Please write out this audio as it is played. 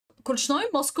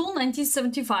Korchnoi, Moscow,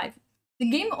 1975. The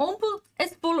game opened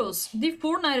as follows: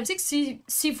 d4, knight f6,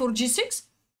 c4, g6,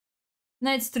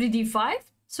 knight 3, d5.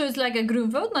 So it's like a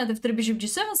Grunfeld, knight f3, bishop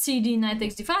g7, cd, knight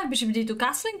takes d5, bishop d2,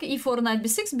 castling, e4, knight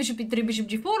b6, bishop e3, bishop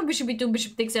g4, bishop e2,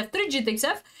 bishop takes f3, g takes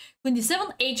f, queen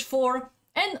d7, h4.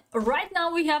 And right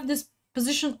now we have this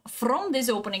position from this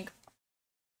opening.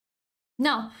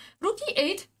 Now, rook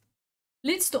e8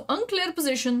 leads to unclear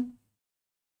position.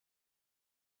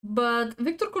 But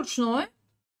Viktor Korchnoi...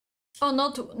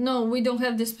 Oh, no, we don't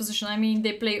have this position. I mean,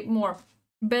 they play more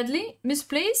badly.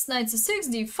 Misplaced, knight c6,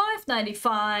 d5, knight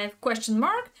e5, question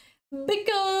mark.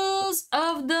 Because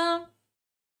of the...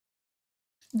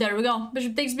 There we go.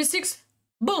 Bishop takes b6.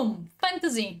 Boom!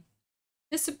 Fantasy.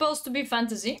 It's supposed to be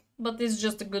fantasy, but it's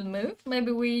just a good move.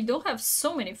 Maybe we don't have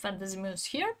so many fantasy moves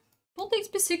here. Pawn takes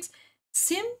b6.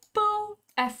 Simple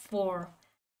f4.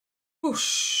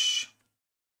 Whoosh.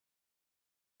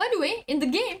 By the way, in the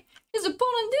game, his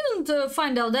opponent didn't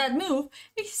find out that move.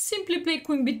 He simply played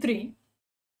queen b3.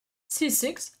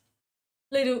 c6.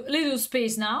 Little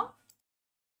space now.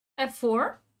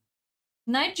 f4.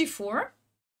 Knight g4.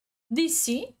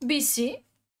 dc. bc.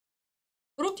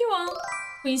 Rook e1.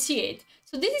 Queen c8.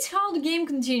 So this is how the game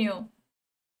continues.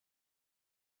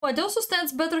 White also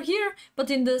stands better here, but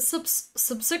in the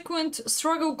subsequent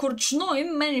struggle, Korchnoi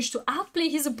managed to outplay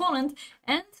his opponent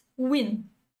and win.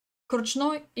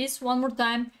 Korchnoi is one more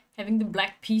time having the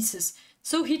black pieces.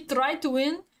 So he tried to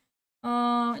win.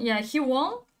 Yeah, he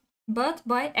won, but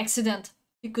by accident.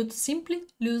 He could simply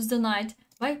lose the knight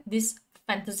by this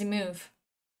fantasy move.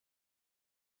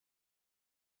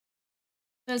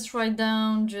 Let's write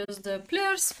down just the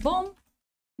players. Boom.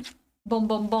 Boom,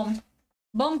 boom, boom.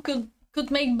 Boom could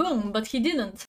make boom, but he didn't.